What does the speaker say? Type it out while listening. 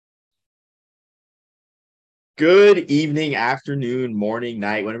Good evening, afternoon, morning,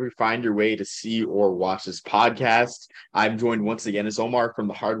 night, whenever you find your way to see or watch this podcast. I'm joined once again as Omar from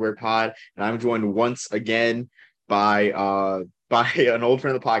the Hardware Pod, and I'm joined once again by an old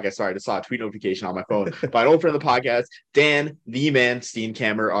friend of the podcast. Sorry, I just saw a tweet notification on my phone. By an old friend of the podcast, Dan the Man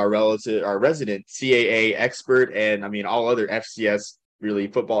Steenkamer, our resident CAA expert, and I mean all other FCS really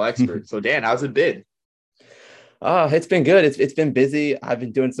football expert. So Dan, how's it been? It's been good. It's been busy. I've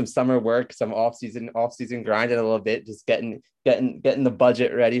been doing some summer work, some off season grinding a little bit, just getting the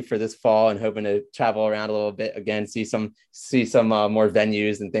budget ready for this fall and hoping to travel around a little bit again, see some more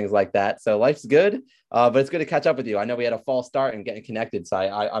venues and things like that. So life's good. But it's good to catch up with you. I know we had a false start and getting connected, so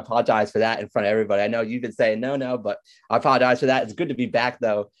I apologize for that in front of everybody. I know you've been saying no, but I apologize for that. It's good to be back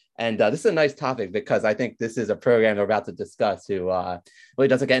though. And this is a nice topic because I think this is a program we're about to discuss who really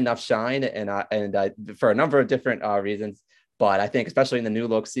doesn't get enough shine, and for a number of different reasons. But I think especially in the new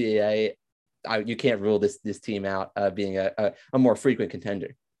look CAA, you can't rule this team out being a more frequent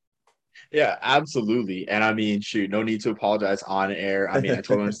contender. Yeah, absolutely. And I mean, shoot, no need to apologize on air. I mean, I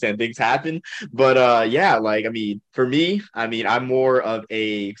totally understand things happen. But yeah, like I mean, for me, I mean, I'm more of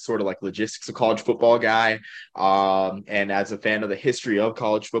a sort of like logistics of college football guy. And as a fan of the history of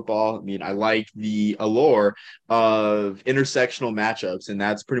college football, I mean, I like the allure of intersectional matchups. And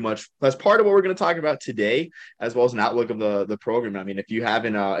that's part of what we're going to talk about today, as well as an outlook of the program. I mean, if you're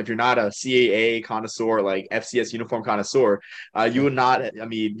not a CAA connoisseur, like FCS uniform connoisseur, you would not, I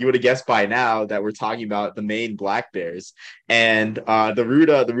mean, you would have guessed by now that we're talking about the Maine Black Bears. And the root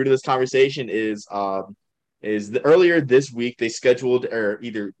of this conversation earlier this week they scheduled, or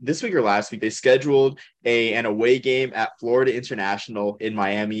either this week or last week, they scheduled an away game at Florida International in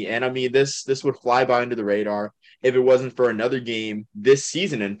Miami. And I mean, this would fly by under the radar if it wasn't for another game this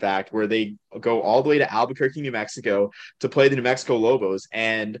season, in fact, where they go all the way to Albuquerque, New Mexico to play the New Mexico Lobos.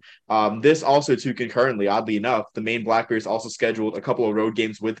 And this also, too, concurrently, oddly enough, the Maine Black Bears also scheduled a couple of road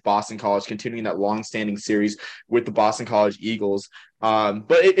games with Boston College, continuing that long-standing series with the Boston College Eagles. But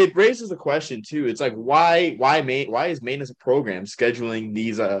it raises the question, too. It's like, why is Maine as a program scheduling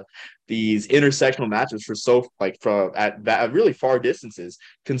these intersectional matches at really far distances,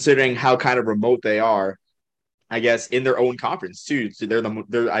 considering how kind of remote they are, I guess, in their own conference too. So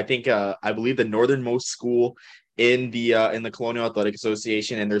I believe the northernmost school in the Colonial Athletic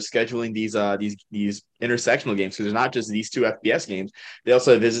Association, and they're scheduling these intersectional games because there's not just these two FBS games. They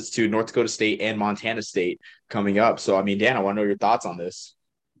also have visits to North Dakota State and Montana State coming up. So I mean, Dan, I want to know your thoughts on this.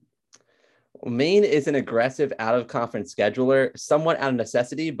 Maine is an aggressive out of conference scheduler, somewhat out of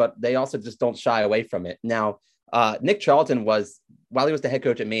necessity, but they also just don't shy away from it. Now, Nick Charlton while he was the head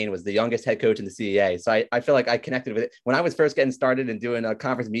coach at Maine, was the youngest head coach in the CEA. So I feel like I connected with it. When I was first getting started and doing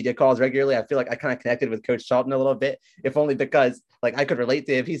conference media calls regularly, I feel like I kind of connected with Coach Charlton a little bit, if only because like I could relate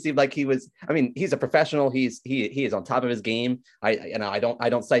to him. He seemed like he's a professional. He is on top of his game. I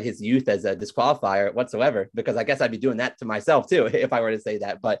don't cite his youth as a disqualifier whatsoever, because I guess I'd be doing that to myself too if I were to say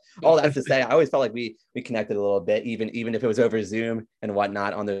that. But all that to say, I always felt like we connected a little bit, even if it was over Zoom and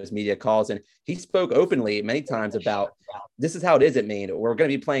whatnot on those media calls. And he spoke openly many times about this is how it is at Maine. We're going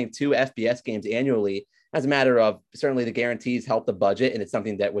to be playing 2 FBS games annually as a matter of certainly the guarantees help the budget. And it's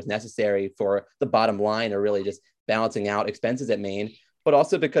something that was necessary for the bottom line, or really just balancing out expenses at Maine, but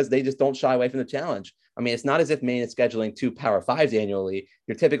also because they just don't shy away from the challenge. I mean, it's not as if Maine is scheduling 2 Power Fives annually.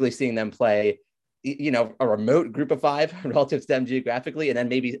 You're typically seeing them play, a remote group of 5 relative to them geographically, and then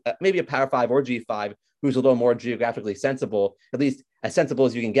maybe a Power 5 or G5 who's a little more geographically sensible, at least as sensible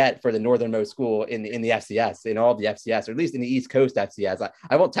as you can get for the northernmost school in the FCS, in all the FCS, or at least in the East Coast FCS.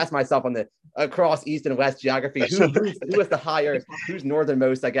 I won't test myself on the across East and West geography. Who is the higher, who's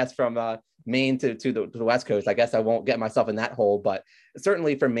northernmost, I guess, from Maine to the West Coast. I guess I won't get myself in that hole, but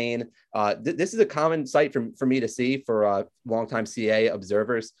certainly for Maine, this is a common sight for me to see, for longtime CA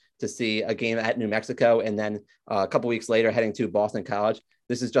observers to see a game at New Mexico, and then a couple weeks later heading to Boston College.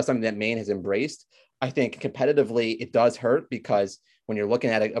 This is just something that Maine has embraced. I think competitively it does hurt, because when you're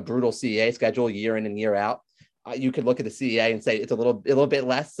looking at a brutal CEA schedule year in and year out, you could look at the CEA and say it's a little bit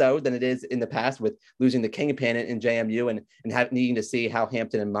less so than it is in the past, with losing the kingpin in JMU and needing to see how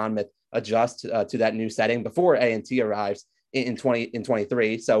Hampton and Monmouth adjust to that new setting before A&T arrives in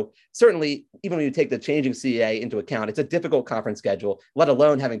 2023. So certainly, even when you take the changing CEA into account, it's a difficult conference schedule, let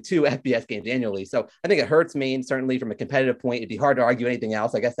alone having 2 FBS games annually. So I think it hurts Maine, certainly from a competitive point. It'd be hard to argue anything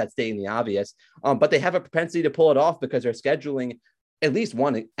else. I guess that's stating the obvious. But they have a propensity to pull it off because they're scheduling at least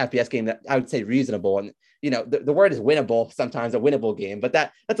one FBS game that I would say reasonable. And, the word is winnable, sometimes a winnable game, but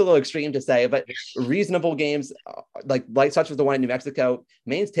that's a little extreme to say, but reasonable games like such as the one in New Mexico,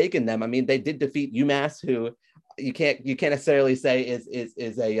 Maine's taken them. I mean, they did defeat UMass, who you can't necessarily say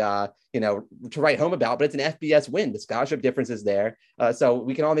is a to write home about, but it's an FBS win. The scholarship difference is there. So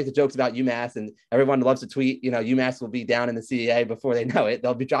we can all make the jokes about UMass, and everyone loves to tweet, UMass will be down in the CAA before they know it.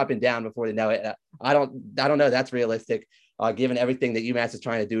 They'll be dropping down before they know it. I don't know that's realistic, given everything that UMass is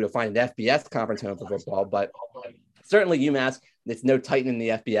trying to do to find an FBS conference home for football. But certainly UMass, it's no Titan in the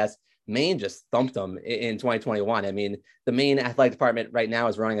FBS. Maine just thumped them in 2021. I mean, the Maine athletic department right now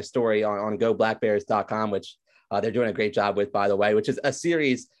is running a story on goblackbears.com, which they're doing a great job with, by the way, which is a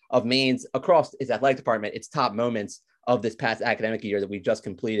series of Maine's across its athletic department, its top moments of this past academic year that we just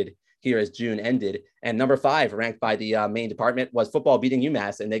completed here as June ended. And number 5 ranked by the Maine department was football beating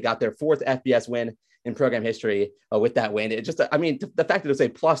UMass, and they got their 4th FBS win in program history with that win. It just, the fact that it was a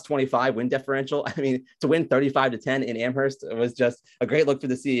plus 25 win differential, to win 35-10 in Amherst was just a great look for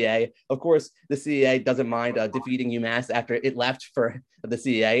the CEA. Of course, the CEA doesn't mind defeating UMass after it left for the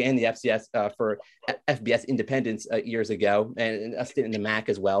CEA and the FCS for FBS independence years ago, and a stint in the MAC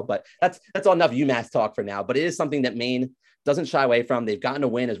as well. But that's all enough UMass talk for now. But it is something that Maine doesn't shy away from. They've gotten a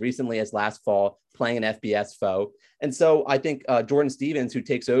win as recently as last fall, playing an FBS foe. And so I think Jordan Stevens, who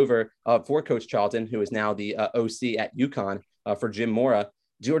takes over for Coach Charlton, who is now the OC at UConn for Jim Mora,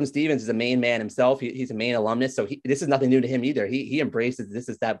 Jordan Stevens is a Maine man himself. He's a Maine alumnus, so this is nothing new to him either. He embraces this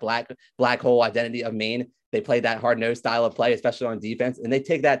is that black hole identity of Maine. They play that hard-nosed style of play, especially on defense, and they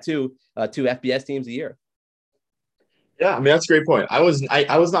take that to 2 FBS teams a year. Yeah, that's a great point. I was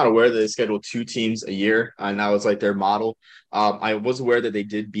not aware that they scheduled 2 teams a year, and that was like their model. I was aware that they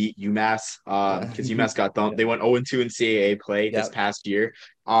did beat UMass because UMass got dumped. They went 0-2 in CAA play this past year.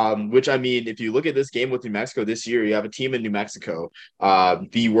 Which if you look at this game with New Mexico this year, you have a team in New Mexico,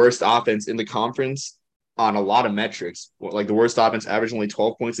 the worst offense in the conference on a lot of metrics. Like the worst offense averaged only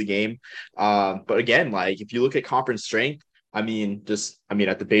 12 points a game. But again, like if you look at conference strength, at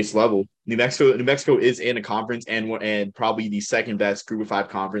the base level, New Mexico is in a conference and probably the second best group of 5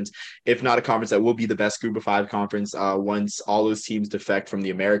 conference, if not a conference that will be the best group of 5 conference once all those teams defect from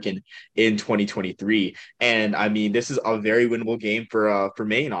the American in 2023. And this is a very winnable game for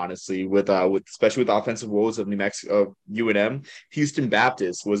Maine, honestly, with especially with the offensive woes of New Mexico, UNM. Houston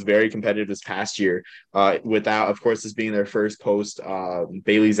Baptist was very competitive this past year, without, of course, this being their first post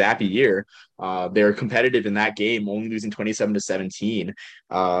Bailey Zappi year. They were competitive in that game, only losing 27-17.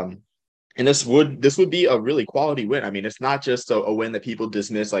 And this would be a really quality win. It's not just a win that people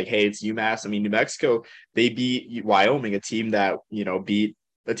dismiss like, hey, it's UMass. New Mexico, they beat Wyoming, a team that beat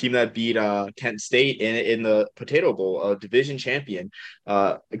Kent State in the Potato Bowl, a division champion,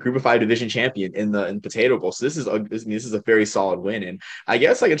 a group of 5 division champion in the Potato Bowl. So this is a very solid win. And I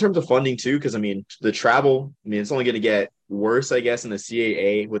guess like in terms of funding too, because the travel, it's only going to get worse, I guess, in the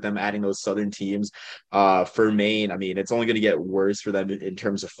CAA with them adding those southern teams. For Maine, it's only going to get worse for them in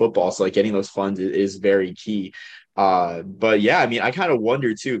terms of football. So like getting those funds is very key. But yeah, I kind of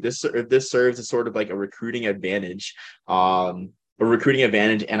wonder too, if this serves as sort of like a recruiting advantage. And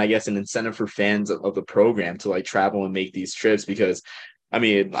I guess an incentive for fans of the program to like travel and make these trips, because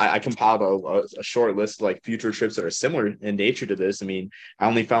I compiled a short list of like future trips that are similar in nature to this. I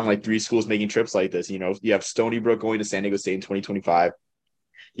only found like 3 schools making trips like this. You have Stony Brook going to San Diego State in 2025.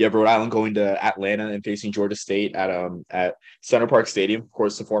 You have Rhode Island going to Atlanta and facing Georgia State at Center Park Stadium, of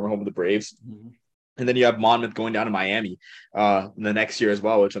course, the former home of the Braves. Mm-hmm. And then you have Monmouth going down to Miami the next year as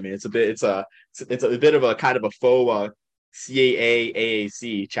well, which it's a bit of a kind of a faux CAA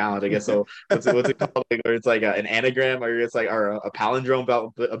AAC challenge, I guess. So what's it called? Like, or it's like an anagram, or it's like a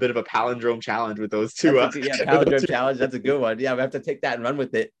palindrome, a bit of a palindrome challenge with those two. Palindrome challenge. That's a good one. Yeah, we have to take that and run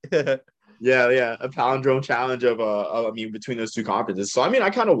with it. Yeah, a palindrome challenge between those 2 conferences. So I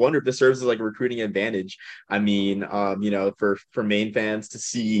kind of wonder if this serves as like a recruiting advantage. For Maine fans to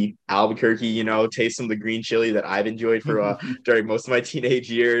see Albuquerque, taste some of the green chili that I've enjoyed for during most of my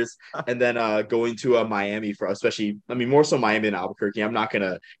teenage years, and then going to Miami for especially, more so Miami than Albuquerque. I'm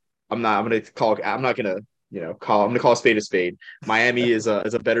gonna call a spade a spade. Miami is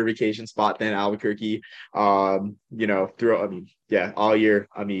a better vacation spot than Albuquerque. All year.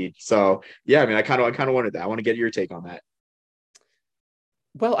 So yeah, I kind of wanted that. I want to get your take on that.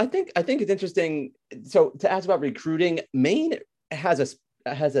 Well, I think it's interesting. So to ask about recruiting, Maine has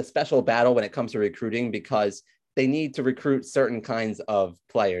a special battle when it comes to recruiting, because they need to recruit certain kinds of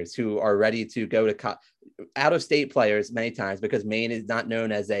players who are ready to go to out-of-state players many times, because Maine is not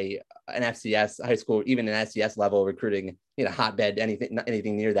known as an FCS high school, even an FCS level recruiting, hotbed,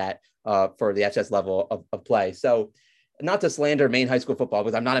 anything near that for the FCS level of play. So not to slander Maine high school football,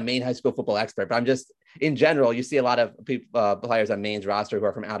 because I'm not a Maine high school football expert, but I'm just, in general, you see a lot of players on Maine's roster who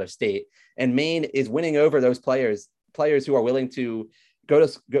are from out of state, and Maine is winning over those players who are willing to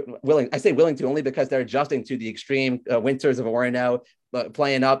willing. I say willing to only because they're adjusting to the extreme winters of Orono,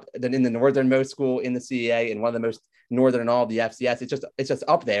 playing up in the northernmost school in the CEA and one of the most northern in all of the FCS. It's just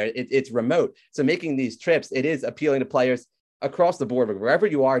up there. It's remote. So making these trips, it is appealing to players across the board, wherever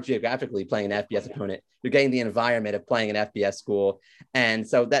you are geographically playing an FBS opponent, you're getting the environment of playing an FBS school. And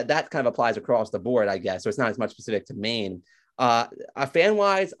so that kind of applies across the board, I guess. So it's not as much specific to Maine. Fan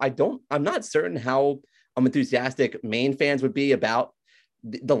wise, I'm not certain how enthusiastic Maine fans would be about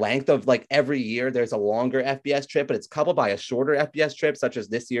the length of like every year there's a longer FBS trip, but it's coupled by a shorter FBS trip, such as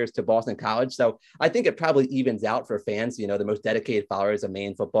this year's to Boston College. So I think it probably evens out for fans. You know, the most dedicated followers of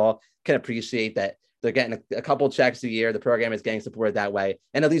Maine football can appreciate that they're getting a couple checks a year. The program is getting supported that way.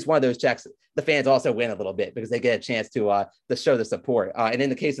 And at least one of those checks, the fans also win a little bit because they get a chance to show the support. And in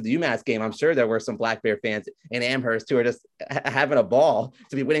the case of the UMass game, I'm sure there were some Black Bear fans in Amherst who are just having a ball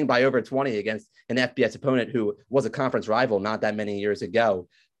to be winning by over 20 against an FBS opponent who was a conference rival not that many years ago.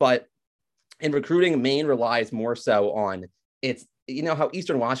 But in recruiting, Maine relies more so on it's, you know, how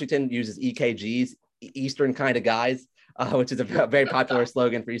Eastern Washington uses EKGs, Eastern kind of guys. Which is a very popular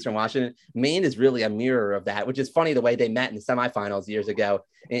slogan for Eastern Washington. Maine is really a mirror of that, which is funny the way they met in the semifinals years ago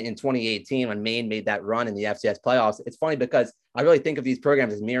in 2018 when Maine made that run in the FCS playoffs. It's funny because I really think of these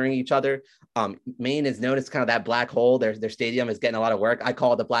programs as mirroring each other. Maine is known as kind of that black hole. Their stadium is getting a lot of work. I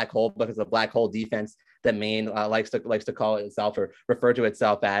call it the black hole because of the black hole defense that Maine likes to call it itself or refer to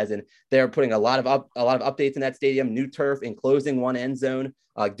itself as. And they're putting a lot of updates in that stadium, new turf, enclosing one end zone,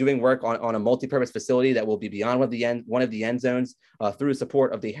 doing work on a multi-purpose facility that will be beyond one of the end zones through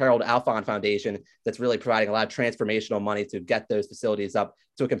support of the Harold Alfond Foundation that's really providing a lot of transformational money to get those facilities up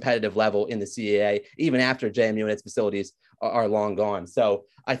to a competitive level in the CAA, even after JMU and its facilities are long gone. So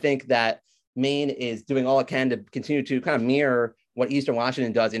I think that Maine is doing all it can to continue to kind of mirror what Eastern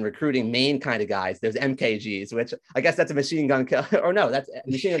Washington does in recruiting Maine kind of guys. There's MKGs, which I guess that's a machine gun or no, that's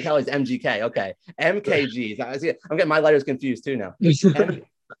machine gun Kelly's MGK. Okay. MKGs. I'm getting my letters confused too now.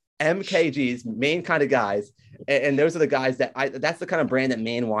 MKGs, Maine kind of guys. And those are the guys that's the kind of brand that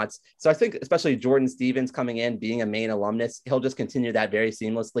Maine wants. So I think especially Jordan Stevens coming in, being a Maine alumnus, he'll just continue that very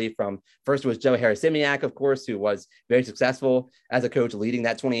seamlessly. From first was Joe Harrisimiak, of course, who was very successful as a coach leading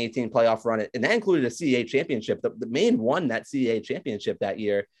that 2018 playoff run. And that included a CAA championship. The Maine won that CAA championship that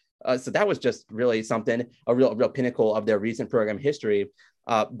year. So that was just really something, a real pinnacle of their recent program history.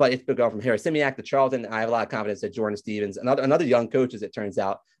 But it's been going from Harrisimiak to Charlton. I have a lot of confidence that Jordan Stevens, another young coach, as it turns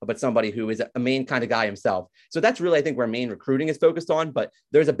out, but somebody who is a Maine kind of guy himself. So that's really, I think, where Maine recruiting is focused on. But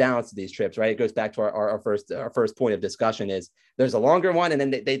there's a balance to these trips, right? It goes back to our first point of discussion is there's a longer one, and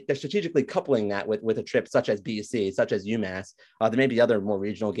then they're strategically coupling that with a trip such as BC, such as UMass. There may be other more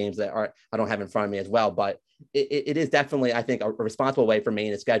regional games that I don't have in front of me as well, but it is definitely, I think, a responsible way for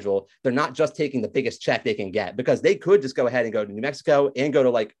Maine to schedule. They're not just taking the biggest check they can get, because they could just go ahead and go to New Mexico and go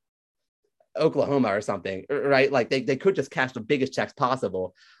to like Oklahoma or something, right? Like they could just cash the biggest checks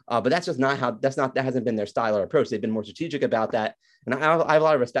possible. But that's just not that hasn't been their style or approach. They've been more strategic about that. And I have a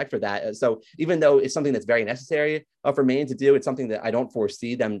lot of respect for that. So even though it's something that's very necessary for Maine to do, it's something that I don't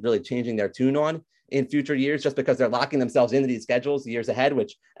foresee them really changing their tune on in future years, just because they're locking themselves into these schedules years ahead,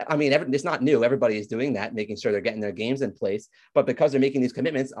 which, I mean, it's not new. Everybody is doing that, making sure they're getting their games in place. But because they're making these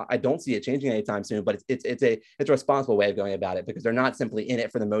commitments, I don't see it changing anytime soon. But it's a responsible way of going about it, because they're not simply in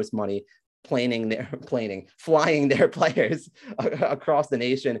it for the most money, flying their players across the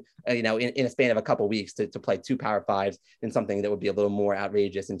nation, in a span of a couple of weeks to play two Power Fives in something that would be a little more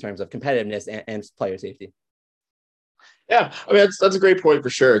outrageous in terms of competitiveness and player safety. Yeah, I mean that's a great point for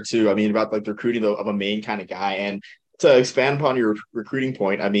sure too. I mean, about like the recruiting of a Maine kind of guy, and to expand upon your recruiting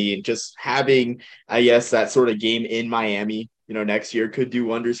point, I mean, just having, I guess, that sort of game in Miami, next year could do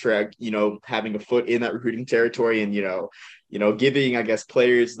wonders for having a foot in that recruiting territory, and giving, I guess,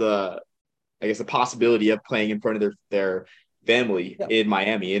 players the possibility of playing in front of their family in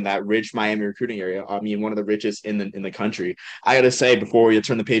Miami, in that rich Miami recruiting area. I mean, one of the richest in the country. I got to say, before we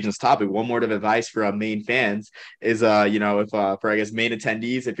turn the page on this topic, one word of advice for Maine fans is, if for, I guess, Maine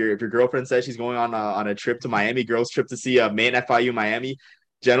attendees, if your girlfriend says she's going on a trip to Miami, girls trip to see Maine FIU Miami,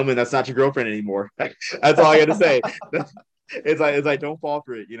 gentlemen, that's not your girlfriend anymore. That's all I got to say. It's like don't fall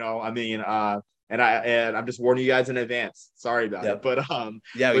for it. I mean, and I'm just warning you guys in advance. Sorry about it, but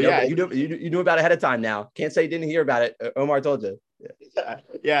you knew about it ahead of time. Now can't say you didn't hear about it. Omar told you.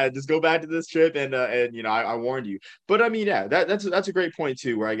 Yeah, just go back to this trip, and I warned you. But I mean, yeah, that's a great point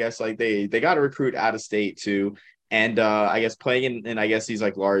too, where I guess like they got to recruit out of state too, and I guess playing in I guess these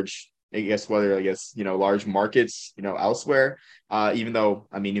like large large markets, elsewhere. Even though,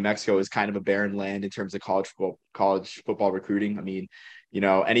 I mean, New Mexico is kind of a barren land in terms of college football recruiting. I mean,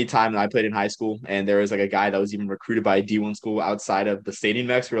 anytime that I played in high school and there was like a guy that was even recruited by a D1 school outside of the state in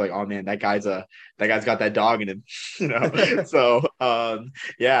Mexico, we're like, oh man, that guy's got that dog in him, So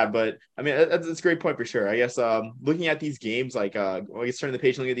yeah, but I mean, that's a great point for sure. I guess looking at these games, like I guess turning the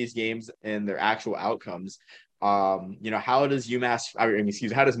page and looking at these games and their actual outcomes. How does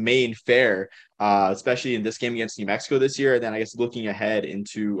how does Maine fare, especially in this game against New Mexico this year? And then I guess looking ahead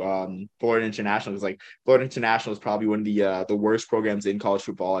into Florida International, because like Florida International is probably one of the worst programs in college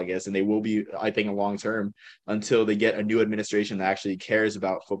football, I guess, and they will be, I think, a long term until they get a new administration that actually cares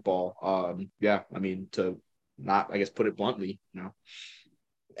about football. Yeah, I mean, to not, I guess, put it bluntly,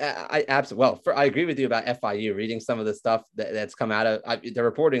 I absolutely, I agree with you about FIU. Reading some of the stuff that's come out of the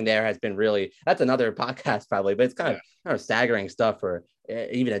reporting there has been really, that's another podcast probably, but it's kind of staggering stuff for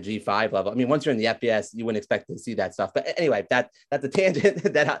even a G5 level. I mean, once you're in the FBS, you wouldn't expect to see that stuff. But anyway, that's a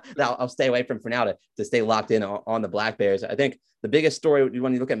tangent that I'll stay away from for now to stay locked in on the Black Bears. I think the biggest story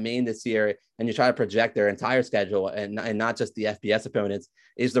when you look at Maine this year and you try to project their entire schedule and not just the FBS opponents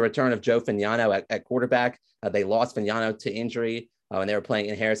is the return of Joe Fagnano at quarterback. They lost Fagnano to injury when they were playing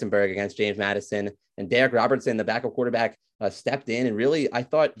in Harrisonburg against James Madison. And Derek Robertson, the backup quarterback, stepped in and really, I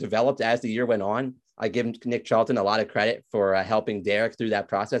thought, developed as the year went on. I give Nick Charlton a lot of credit for helping Derek through that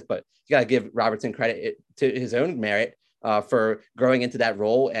process, but you got to give Robertson credit to his own merit for growing into that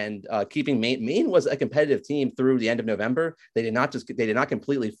role and keeping Maine. Maine was a competitive team through the end of November. They did not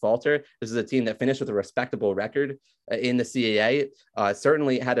completely falter. This is a team that finished with a respectable record in the CAA.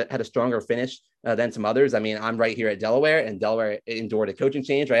 Certainly had a stronger finish than some others. I mean, I'm right here at Delaware, and Delaware endured a coaching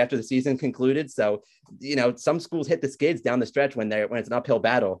change right after the season concluded. So, some schools hit the skids down the stretch when it's an uphill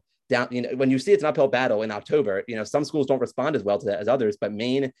battle. When you see it's an uphill battle in October, some schools don't respond as well to that as others. But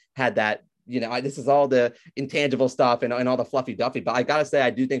Maine had that. This is all the intangible stuff and all the fluffy duffy. But I gotta say, I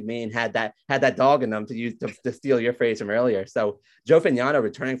do think Maine had that dog in them, to steal your phrase from earlier. So Joe Fagnano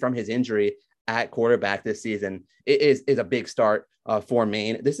returning from his injury at quarterback this season is a big start for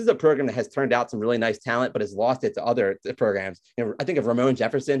Maine. This is a program that has turned out some really nice talent, but has lost it to other programs. I think of Ramon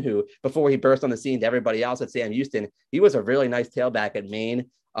Jefferson, who before he burst on the scene to everybody else at Sam Houston, he was a really nice tailback at Maine.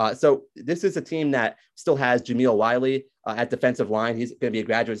 So this is a team that still has Jameel Wiley at defensive line. He's going to be a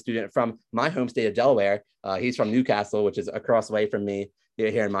graduate student from my home state of Delaware. He's from Newcastle, which is across the way from me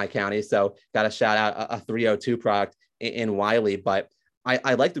here in my county. So got to shout out a 302 product in Wiley. But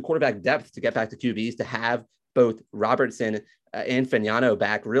I like the quarterback depth to get back to QBs, to have both Robertson and Fagnano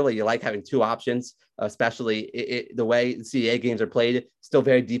back. Really, you like having two options, especially the way CAA games are played, still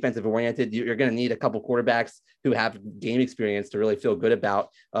very defensive oriented. You're going to need a couple quarterbacks who have game experience to really feel good about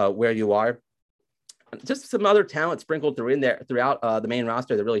where you are. Just some other talent sprinkled throughout the main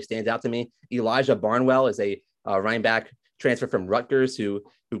roster that really stands out to me. Elijah Barnwell is a running back transfer from Rutgers who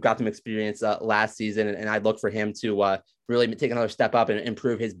got some experience last season, and I'd look for him to really take another step up and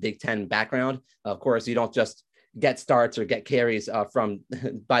improve his Big Ten background. Of course, you don't just get starts or get carries from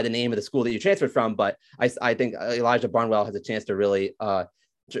by the name of the school that you transferred from, but I think Elijah Barnwell has a chance to really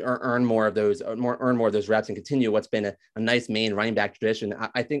to earn more of those reps and continue what's been a nice Maine running back tradition.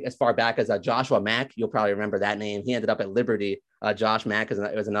 I think as far back as Joshua Mack, you'll probably remember that name. He ended up at Liberty. Josh Mack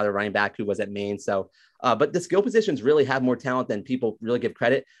was another running back who was at Maine. So, but the skill positions really have more talent than people really give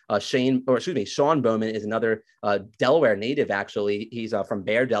credit. Sean Bowman is another Delaware native. Actually, he's from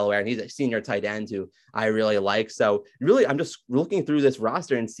Bear, Delaware, and he's a senior tight end who I really like. So really, I'm just looking through this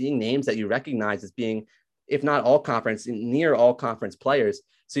roster and seeing names that you recognize as being, if not all conference, near all conference players.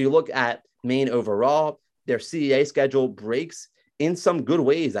 So you look at Maine overall, their CAA schedule breaks in some good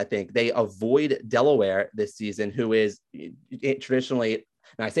ways. I think they avoid Delaware this season, who is traditionally,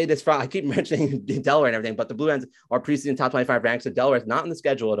 and I say this I keep mentioning Delaware and everything, but the Blue Hens are preseason top 25 ranks, and Delaware is not in the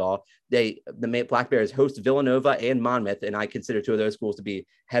schedule at all. The Black Bears host Villanova and Monmouth, and I consider two of those schools to be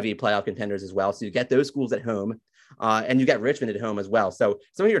heavy playoff contenders as well. So you get those schools at home. And you get Richmond at home as well. So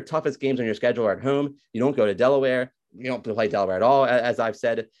some of your toughest games on your schedule are at home. You don't go to Delaware. You don't play Delaware at all, as I've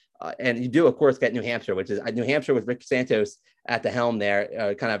said. And you do, of course, get New Hampshire, which is New Hampshire with Rick Santos at the helm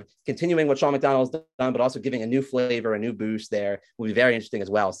there, kind of continuing what Sean McDonald's done, but also giving a new flavor, a new boost there will be very interesting as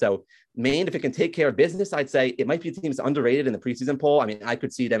well. So Maine, if it can take care of business, I'd say it might be a team that's underrated in the preseason poll. I mean, I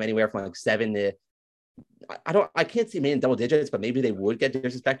could see them anywhere from like 7 to, I can't see Maine in double digits, but maybe they would get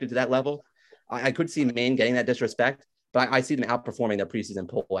disrespected to that level. I could see Maine getting that disrespect, but I see them outperforming their preseason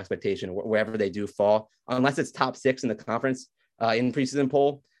poll expectation wherever they do fall, unless it's top 6 in the conference in preseason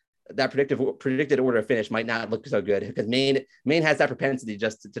poll. That predicted order of finish might not look so good because Maine has that propensity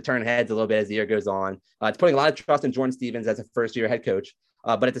just to turn heads a little bit as the year goes on. It's putting a lot of trust in Jordan Stevens as a first-year head coach.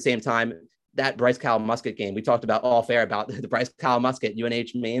 But at the same time, that Bryce Cal Musket game, we talked about all fair about the Bryce Cal Musket,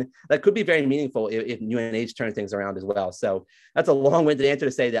 UNH Maine, that could be very meaningful if UNH turns things around as well. So that's a long-winded answer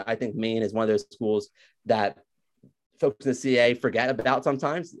to say that I think Maine is one of those schools that folks in the CA forget about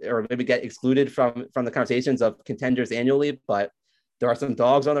sometimes, or maybe get excluded from the conversations of contenders annually. But there are some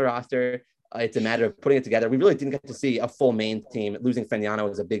dogs on the roster. It's a matter of putting it together. We really didn't get to see a full Maine team. Losing Fagnano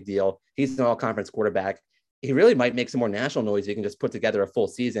is a big deal. He's an all-conference quarterback. He really might make some more national noise. He can just put together a full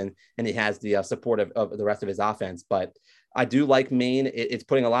season, and he has the support of the rest of his offense. But I do like Maine. It's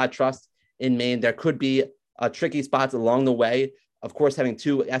putting a lot of trust in Maine. There could be tricky spots along the way. Of course, having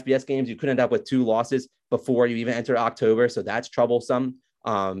 2 FBS games, you could end up with 2 losses before you even enter October, so that's troublesome.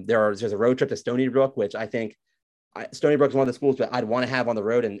 There's a road trip to Stony Brook, which I think Stony Brook is one of the schools that I'd want to have on the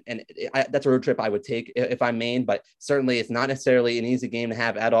road, and that's a road trip I would take if I'm Maine, but certainly it's not necessarily an easy game to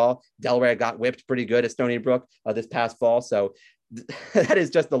have at all. Delaware got whipped pretty good at Stony Brook this past fall, so that is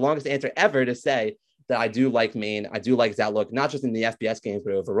just the longest answer ever to say that I do like Maine. I do like his outlook, not just in the FBS games,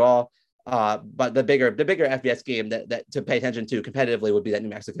 but overall. But the bigger FBS game that to pay attention to competitively would be that New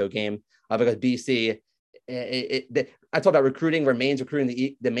Mexico game, because BC. I talk about recruiting where Maine's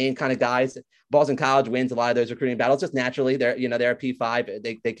recruiting the Maine kind of guys. Boston College wins a lot of those recruiting battles just naturally. They're a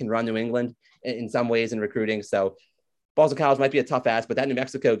P5. They can run New England in some ways in recruiting. So Boston College might be a tough ask, but that New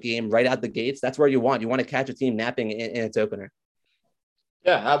Mexico game right out the gates, that's where you want to catch a team napping in its opener.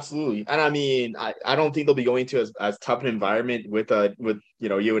 Yeah, absolutely. And I mean, I don't think they'll be going to as tough an environment with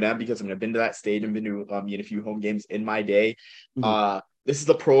UNM, because I mean, I've been to that stage and been to a few home games in my day. Mm-hmm. This is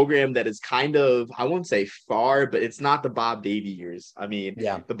a program that is kind of, I won't say far, but it's not the Bob Davie years. I mean,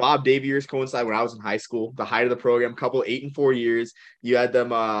 Yeah. the Bob Davie years coincide when I was in high school, the height of the program, couple 8-4 years. You had them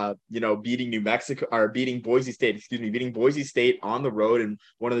beating beating Boise State on the road, and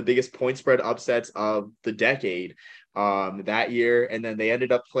one of the biggest point spread upsets of the decade that year. And then they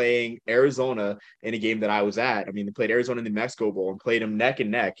ended up playing Arizona in a game that I was at. I mean, they played Arizona in the Mexico Bowl and played them neck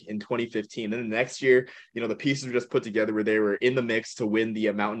and neck in 2015. And then the next year, the pieces were just put together where they were in the mix to win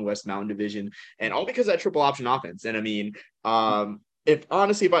the Mountain West Mountain Division, and all because of that triple option offense. And I mean, if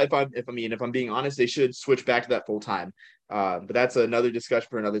I'm being honest, they should switch back to that full time. But that's another discussion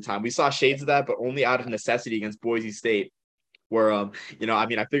for another time. We saw shades of that, but only out of necessity against Boise State, where I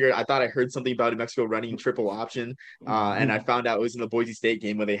thought I heard something about New Mexico running triple option, and I found out it was in the Boise State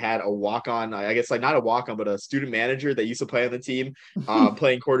game where they had a walk-on, I guess, like, not a walk-on, but a student manager that used to play on the team,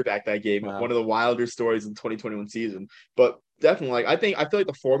 playing quarterback that game. Wow. One of the wilder stories in the 2021 season. But definitely, I feel like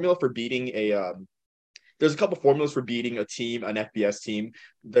the formula for beating there's a couple formulas for beating an FBS team.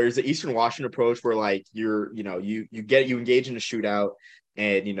 There's the Eastern Washington approach where, like, you engage in a shootout,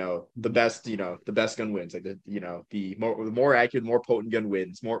 and the best gun wins. Like, the more accurate, more potent gun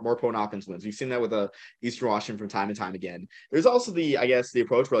wins, more potent offense wins. We've seen that with Eastern Washington from time and time again. There's also the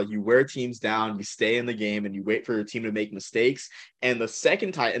approach where, like, you wear teams down, you stay in the game, and you wait for your team to make mistakes. And the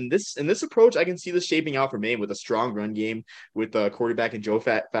second time, and this approach, I can see this shaping out for Maine with a strong run game with the quarterback and Joe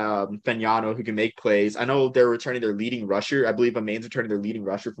Fagnano, who can make plays. I know they're returning their leading rusher. I believe Maine's returning their leading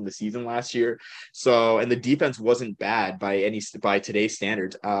rusher from the season last year. So, and the defense wasn't bad by today's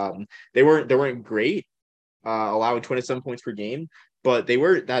standards. They weren't great, allowing 27 points per game, but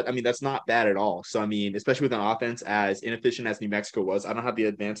that's not bad at all. So, I mean, especially with an offense as inefficient as New Mexico was, I don't have the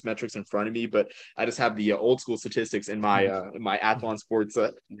advanced metrics in front of me, but I just have the old school statistics in my Athlon Sports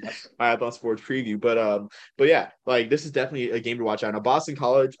preview. But yeah, like, this is definitely a game to watch out. Now, Boston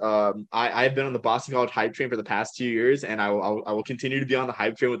College, I've been on the Boston College hype train for the past 2 years, and I will continue to be on the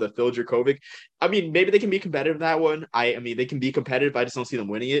hype train with the Phil Dracovic. I mean, maybe they can be competitive in that one. I mean, they can be competitive. I just don't see them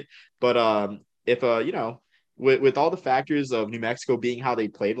winning it. But if with all the factors of New Mexico being how they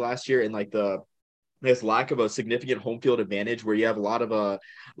played last year, and, like, this lack of a significant home field advantage, where you have a lot of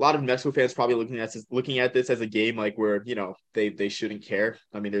New Mexico fans probably looking at this as a game, like, where they shouldn't care.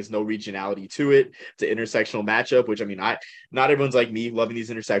 I mean, there's no regionality to it. It's an intersectional matchup, which, I mean, not everyone's like me loving these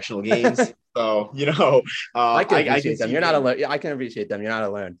intersectional games. So, I can I appreciate can them. see You're not alone. I can appreciate them. You're not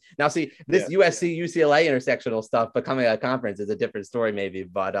alone. Now, see, this USC UCLA intersectional stuff becoming a conference is a different story, maybe.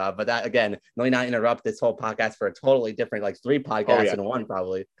 But that, again, let me not interrupt this whole podcast for a totally different, like, 3 podcasts in one,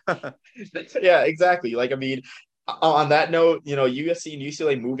 probably. Yeah, exactly. Like, I mean, on that note, USC and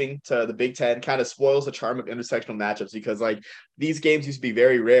UCLA moving to the Big Ten kind of spoils the charm of intersectional matchups, because, like, these games used to be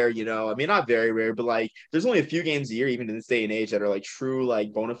very rare. I mean, not very rare, but, like, there's only a few games a year, even in this day and age, that are, like, true,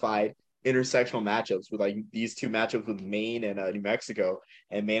 like, bona fide intersectional matchups with like these two matchups with Maine and New Mexico,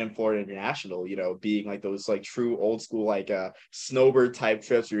 and Maine and Florida International, being like those like true old school like snowbird type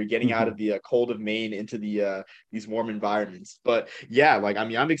trips where you're getting out of the cold of Maine into these warm environments. But yeah, like I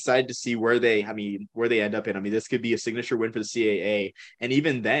mean, I'm excited to see where they end up in. I mean, this could be a signature win for the CAA, and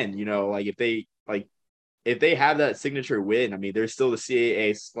even then, like if they have that signature win, I mean, there's still the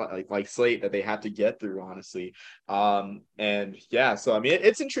CAA like slate that they have to get through, honestly. And yeah, so I mean,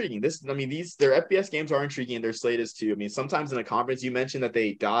 it's intriguing. Their FBS games are intriguing, and their slate is too. I mean, sometimes in a conference, you mentioned that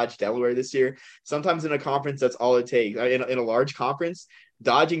they dodged Delaware this year. Sometimes in a conference, that's all it takes. In a large conference,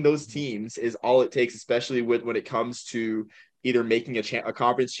 dodging those teams is all it takes, especially when it comes to either making a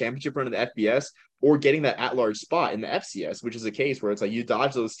conference championship run in the FBS or getting that at-large spot in the FCS, which is a case where it's like you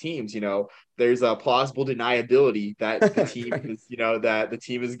dodge those teams, there's a plausible deniability that the team is, that the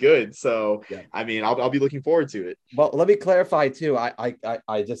team is good. So, Yeah. I mean, I'll be looking forward to it. Well, let me clarify too.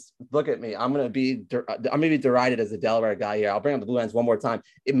 I just look at me. I'm gonna be derided as a Delaware guy here. I'll bring up the Blue Hens one more time.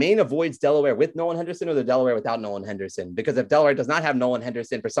 Maine avoids Delaware with Nolan Henderson or the Delaware without Nolan Henderson, because if Delaware does not have Nolan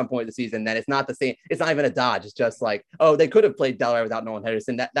Henderson for some point of the season, then it's not the same. It's not even a dodge. It's just like, oh, they could have played Delaware without Nolan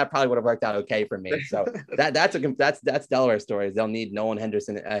Henderson. That probably would have worked out okay for me. So that's Delaware stories. They'll need Nolan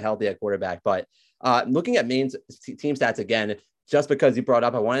Henderson healthy at quarterback. But looking at Maine's team stats again, just because you brought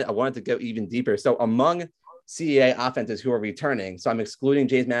up, I wanted to go even deeper. So among CEA offenses who are returning, so I'm excluding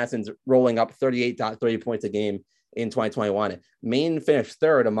James Madison's rolling up 38.3 points a game in 2021. Maine finished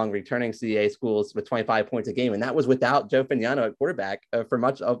third among returning CEA schools with 25 points a game, and that was without Joe Fagnano at quarterback for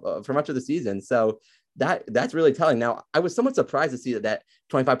much of the season. So that's really telling. Now, I was somewhat surprised to see that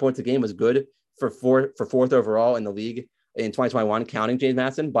 25 points a game was good for fourth overall in the league in 2021, counting James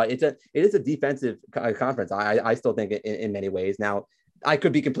Madison, but it is a defensive conference. I still think in many ways. Now, I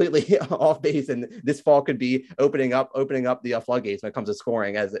could be completely off base, and this fall could be opening up the floodgates when it comes to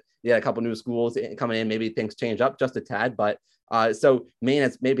scoring, as a couple new schools coming in. Maybe things change up just a tad, but so Maine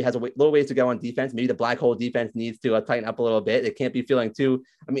has a little ways to go on defense. Maybe the black hole defense needs to tighten up a little bit. It can't be feeling too.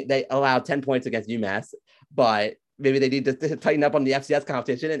 I mean, they allowed 10 points against UMass, but maybe they need to tighten up on the FCS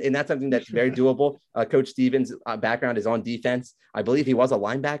competition, and that's something that's very doable. Coach Stevens' background is on defense. I believe he was a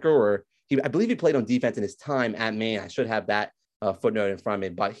linebacker, I believe he played on defense in his time at Maine. I should have that footnote in front of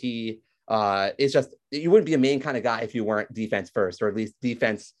me, but he it's just, you wouldn't be a Maine kind of guy if you weren't defense first, or at least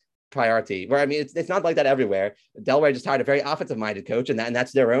defense priority. Where I mean, it's not like that everywhere. Delaware just hired a very offensive minded coach, and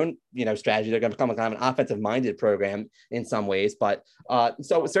that's their own strategy. They're going to become kind of an offensive minded program in some ways, but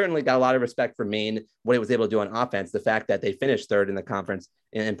so certainly got a lot of respect for Maine, what it was able to do on offense. The fact that they finished third in the conference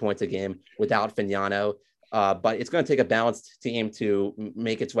in points a game without Fagnano. But it's going to take a balanced team to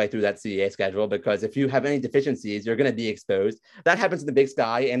make its way through that CEA schedule, because if you have any deficiencies, you're going to be exposed. That happens in the Big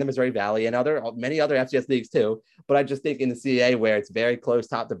Sky and the Missouri Valley and many other FCS leagues too. But I just think in the CEA, where it's very close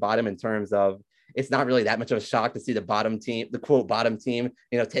top to bottom in terms of, it's not really that much of a shock to see the bottom team, the quote bottom team,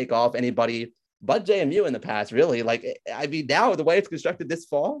 take off anybody but JMU in the past, really. Like, I mean, now the way it's constructed this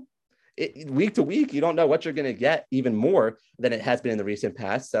fall, week to week, you don't know what you're going to get even more than it has been in the recent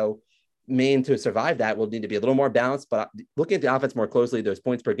past. So Maine, to survive that, will need to be a little more balanced. But looking at the offense more closely, those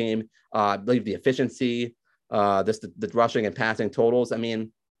points per game, I believe the efficiency, the rushing and passing totals. I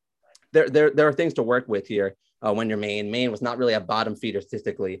mean, there are things to work with here when you're Maine. Maine was not really a bottom feeder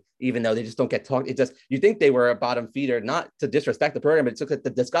statistically, even though they just don't get talked. It just, you think they were a bottom feeder, not to disrespect the program, but it's just that the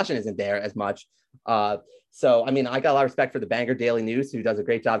discussion isn't there as much. So, I mean, I got a lot of respect for the Bangor Daily News, who does a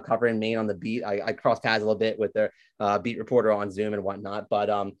great job covering Maine on the beat. I cross paths a little bit with their beat reporter on Zoom and whatnot. But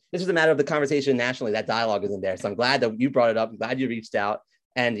this is a matter of the conversation nationally. That dialogue isn't there. So I'm glad that you brought it up. I'm glad you reached out.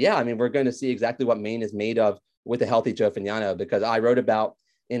 And yeah, I mean, we're going to see exactly what Maine is made of with a healthy Joe Fagnano, because I wrote about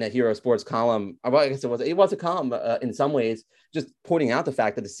in a Hero Sports column, well, I guess it was a column in some ways, just pointing out the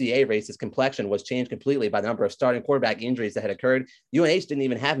fact that the CA race's complexion was changed completely by the number of starting quarterback injuries that had occurred. UNH didn't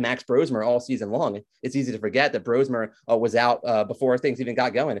even have Max Brosmer all season long. It's easy to forget that Brosmer was out before things even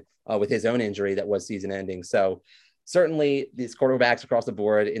got going with his own injury that was season ending. So certainly these quarterbacks across the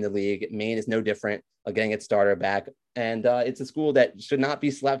board in the league, Maine is no different, getting its starter back. And it's a school that should not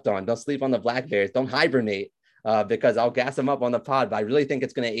be slept on. Don't sleep on the Black Bears. Don't hibernate. Because I'll gas them up on the pod, but I really think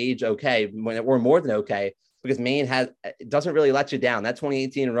it's going to age okay, or more than okay, because Maine doesn't really let you down. That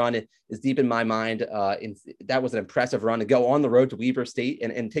 2018 run is deep in my mind. That was an impressive run to go on the road to Weber State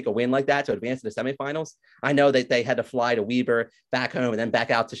and take a win like that to advance to the semifinals. I know that they had to fly to Weber, back home, and then back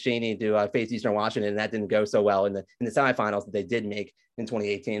out to Shaney to face Eastern Washington, and that didn't go so well in the semifinals that they did make in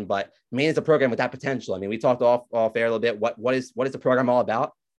 2018. But Maine is a program with that potential. I mean, we talked off air a little bit. What is the program all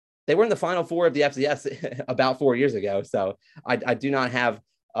about? They were in the Final Four of the FCS about 4 years ago. So I do not have,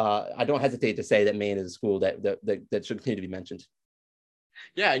 I don't hesitate to say that Maine is a school that should continue to be mentioned.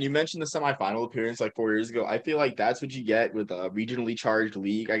 Yeah, and you mentioned the semifinal appearance like 4 years ago. I feel like that's what you get with a regionally charged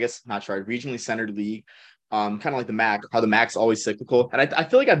league. I guess not charged, regionally centered league. Kind of like the MAC, how the MAC's always cyclical. And I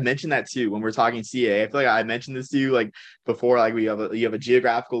feel like I've mentioned that too when we're talking CA. I feel like I mentioned this to you like before, like you have a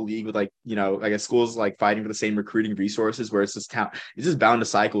geographical league with like, I guess schools like fighting for the same recruiting resources where it's just bound to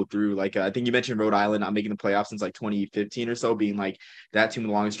cycle through. Like I think you mentioned Rhode Island not making the playoffs since like 2015 or so, being like that team with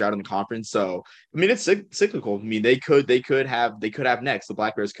the longest drought in the conference. So I mean, it's cyclical. I mean, they could have next. The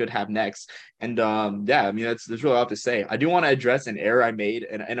Black Bears could have next, and yeah, I mean, that's really all I have to say. I do want to address an error I made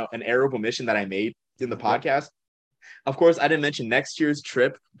and an error of omission that I made in the Yep. podcast. Of course, I didn't mention next year's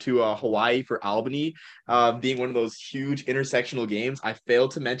trip to Hawaii for Albany being one of those huge intersectional games. I failed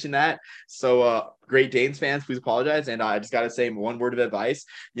to mention that. So, Great Danes fans, please apologize. And I just got to say one word of advice.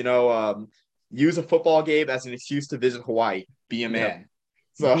 You know, use a football game as an excuse to visit Hawaii. Be a Yep. man.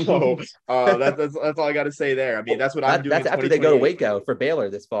 So that's all I got to say there. I mean, Well, that's what I'm doing that's in after they go to 2028. Waco for Baylor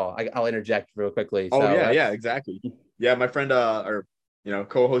this fall. I'll interject real quickly. Oh So yeah, yeah, that's exactly. Yeah, my friend or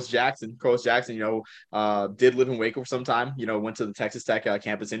co-host Jackson, did live in Waco for some time. Went to the Texas Tech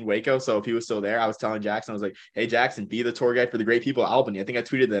campus in Waco. So if he was still there, I was telling Jackson, I was like, "Hey Jackson, be the tour guide for the great people of Albany." I think I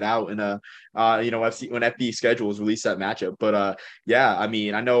tweeted that out in FC when FB schedule was released that matchup. But yeah, I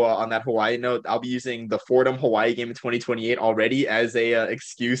mean, I know on that Hawaii note, I'll be using the Fordham Hawaii game in 2028 already as a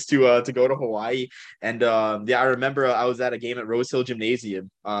excuse to go to Hawaii. And yeah, I remember I was at a game at Rose Hill Gymnasium,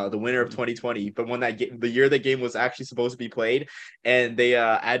 the winter of 2020. But when the year that game was actually supposed to be played, and they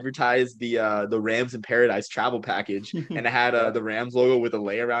advertised the Rams in Paradise travel package, and it had yeah. the Rams logo with a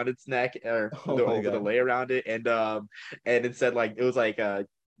lay around its neck, or Oh my with a God. lay around it, and it said like it was like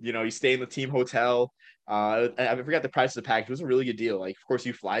you stay in the team hotel. I forgot the price of the package. It was a really good deal. Like, of course,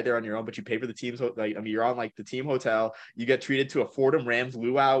 you fly there on your own, but you pay for the team's like. I mean, you're on like the team hotel. You get treated to a Fordham Rams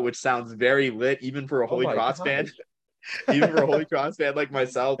luau, which sounds very lit, even for a Oh Holy my Cross fan. gosh. Even for a Holy Cross fan like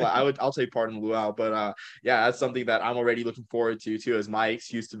myself, I'll take part in the luau. But yeah, that's something that I'm already looking forward to too, as my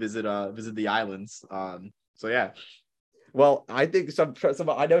excuse to visit the islands. So yeah. Well, I think some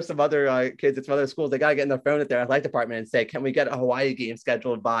I know some other kids at some other schools, they got to get in their phone at their athletic department and say, can we get a Hawaii game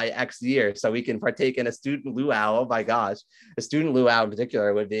scheduled by X year so we can partake in a student luau? Oh my gosh. A student luau in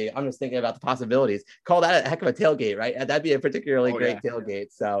particular would be, I'm just thinking about the possibilities. Call that a heck of a tailgate, right? And that'd be a particularly Oh yeah. great tailgate.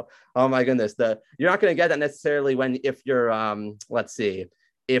 So, oh my goodness, you're not going to get that necessarily if you're, let's see,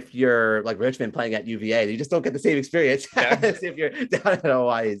 if you're like Richmond playing at UVA, you just don't get the same experience Yeah. as if you're down in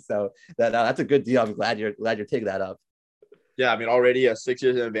Hawaii. So that's a good deal. I'm glad you're taking that up. Yeah, I mean already 6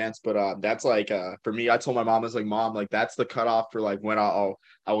 years in advance, but that's like for me. I told my mom, I was like, Mom, like that's the cutoff for like when I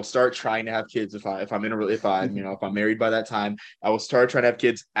will start trying to have kids if I'm in a if I'm if I'm married by that time. I will start trying to have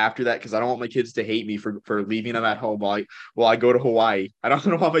kids after that because I don't want my kids to hate me for leaving them at home while I go to Hawaii. I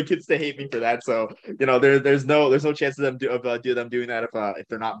don't want my kids to hate me for that. So there's no chance of them doing that if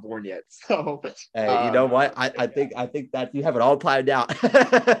they're not born yet. So Hey, you know what? I think that you have it all planned out.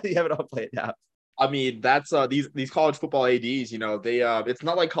 You have it all planned out. I mean, that's these college football ads. They it's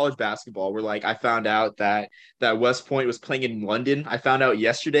not like college basketball where like I found out that West Point was playing in London. I found out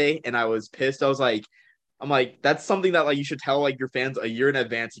yesterday and I was pissed. I'm like, that's something that like you should tell like your fans a year in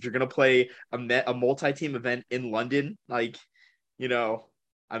advance that you're gonna play a multi-team event in London. Like, you know,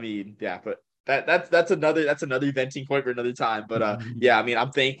 I mean, yeah, but that's another venting point for another time. But yeah, I mean,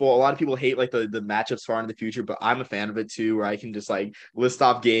 I'm thankful. A lot of people hate like the matchups far in the future, but I'm a fan of it too, where I can just like list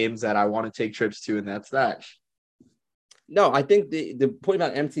off games that I want to take trips to, and that's that. No, I think the point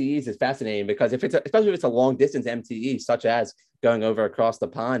about MTEs is fascinating because especially if it's a long distance MTE, such as going over across the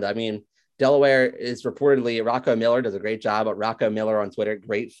pond. I mean, Delaware is reportedly Rocco Miller does a great job at Rocco Miller on Twitter.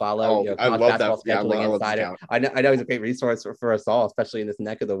 Great follow, Oh, I college love that. basketball Yeah, scheduling I love this insider. account. I know he's a great resource for us all, especially in this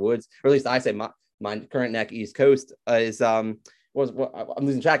neck of the woods. Or at least I say my current neck, East Coast, is I'm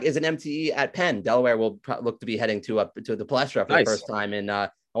losing track. Is an MTE at Penn. Delaware will look to be heading to the Palestra for the Nice. first time in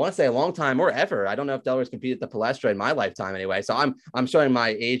I want to say a long time or ever. I don't know if Delaware's competed at the Palestra in my lifetime anyway. So I'm showing my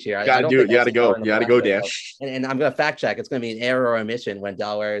age here. I Gotta don't do think it. You I've gotta seen go. Delaware in the You gotta go, Palestra. Dan. So, and I'm going to fact check. It's going to be an error or omission when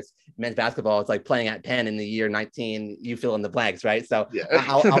Delaware's men's basketball is like playing at Penn in the year 19. You fill in the blanks, right? So Yeah.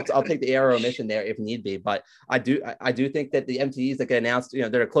 I'll take the error or omission there if need be. But I do think that the MTEs that get announced,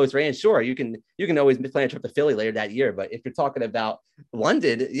 they're a close range. Sure, you can always plan a trip to Philly later that year. But if you're talking about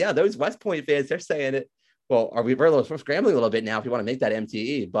London, yeah, those West Point fans, they're saying it. Well, we're scrambling a little bit now if you want to make that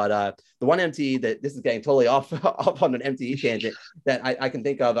MTE, but the one MTE that this is getting totally off on an MTE tangent that I can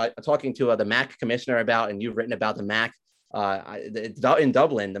think of talking to the MAC commissioner about, and you've written about the MAC in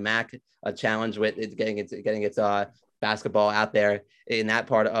Dublin, the MAC challenge with it getting its basketball out there in that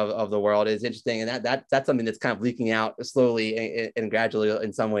part of the world is interesting, and that's something that's kind of leaking out slowly and gradually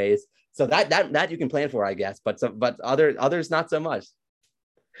in some ways. So that you can plan for, I guess, but others not so much.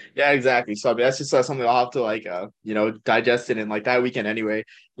 Yeah, exactly. So I mean, that's just something I'll have to like digest it in like that weekend anyway.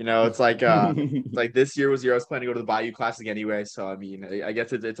 It's like this year was the year I was planning to go to the Bayou Classic anyway. So I mean, I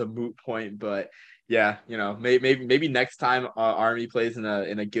guess it's a moot point, but yeah, maybe next time Army plays in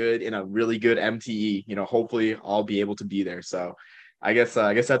a really good MTE, hopefully I'll be able to be there. So I guess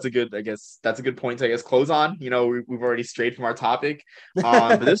that's a good point to close on. We've already strayed from our topic.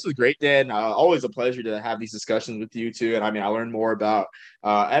 But this was great, Dan. Always a pleasure to have these discussions with you too. And I mean, I learned more about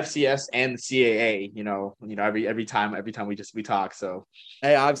FCS and the CAA. Every time we talk. So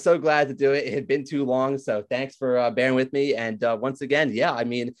Hey, I'm so glad to do it. It had been too long, so thanks for bearing with me. And once again, yeah, I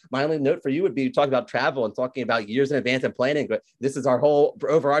mean, my only note for you would be talking about travel and talking about years in advance and planning. But this is our whole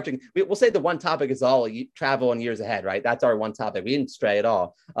overarching. We'll say the one topic is all travel and years ahead, right? That's our one topic. We didn't stray at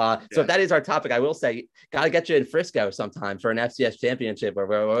all. So yeah. if that is our topic, I will say, got to get you in Frisco sometime for an FCS championship where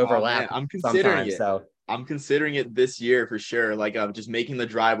we'll Oh man, overlap I'm considering sometime. it. So I'm considering it this year for sure. Like just making the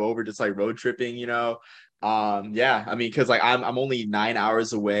drive over, just like road tripping. Yeah, I mean, because like I'm only 9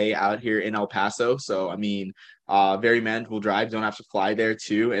 hours away out here in El Paso. So I mean, very manageable drive. Don't have to fly there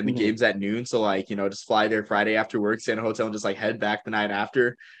too. And the mhm. game's at noon. So like, just fly there Friday after work, stay in a hotel and just like head back the night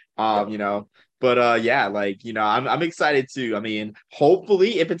after. Um, Yep. you know, but yeah, like I'm excited too. I mean,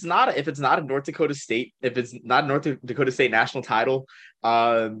 hopefully if it's not a North Dakota State, if it's not a North Dakota State national title,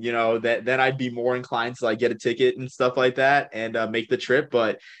 that then I'd be more inclined to like get a ticket and stuff like that and make the trip.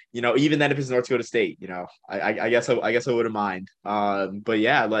 But even then, if it's North Dakota State, I guess I wouldn't mind. But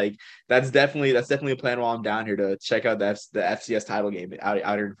yeah, like that's definitely a plan while I'm down here to check out the FCS title game out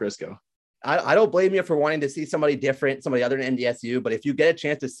here in Frisco. I don't blame you for wanting to see somebody different, somebody other than NDSU. But if you get a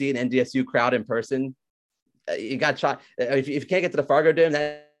chance to see an NDSU crowd in person, you got shot. If you can't get to the Fargo Dome,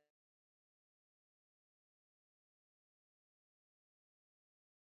 that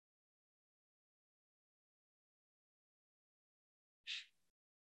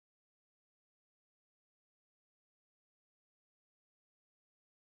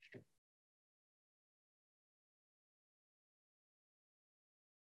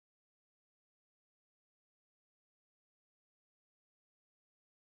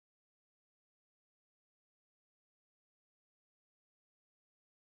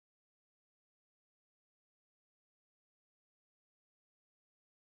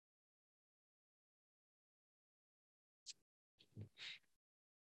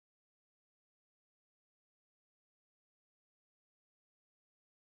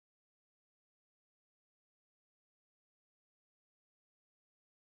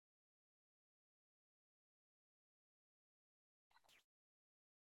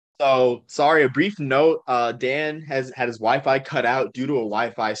So sorry, a brief note. Dan has had his Wi-Fi cut out due to a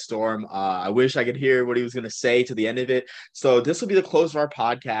Wi-Fi storm. I wish I could hear what he was gonna say to the end of it. So this will be the close of our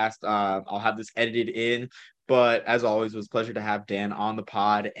podcast. I'll have this edited in. But as always, it was a pleasure to have Dan on the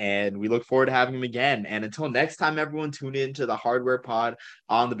pod, and we look forward to having him again. And until next time, everyone, tune in to the Hardware Pod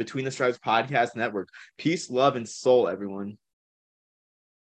on the Between the Stripes Podcast Network. Peace, love, and soul, everyone.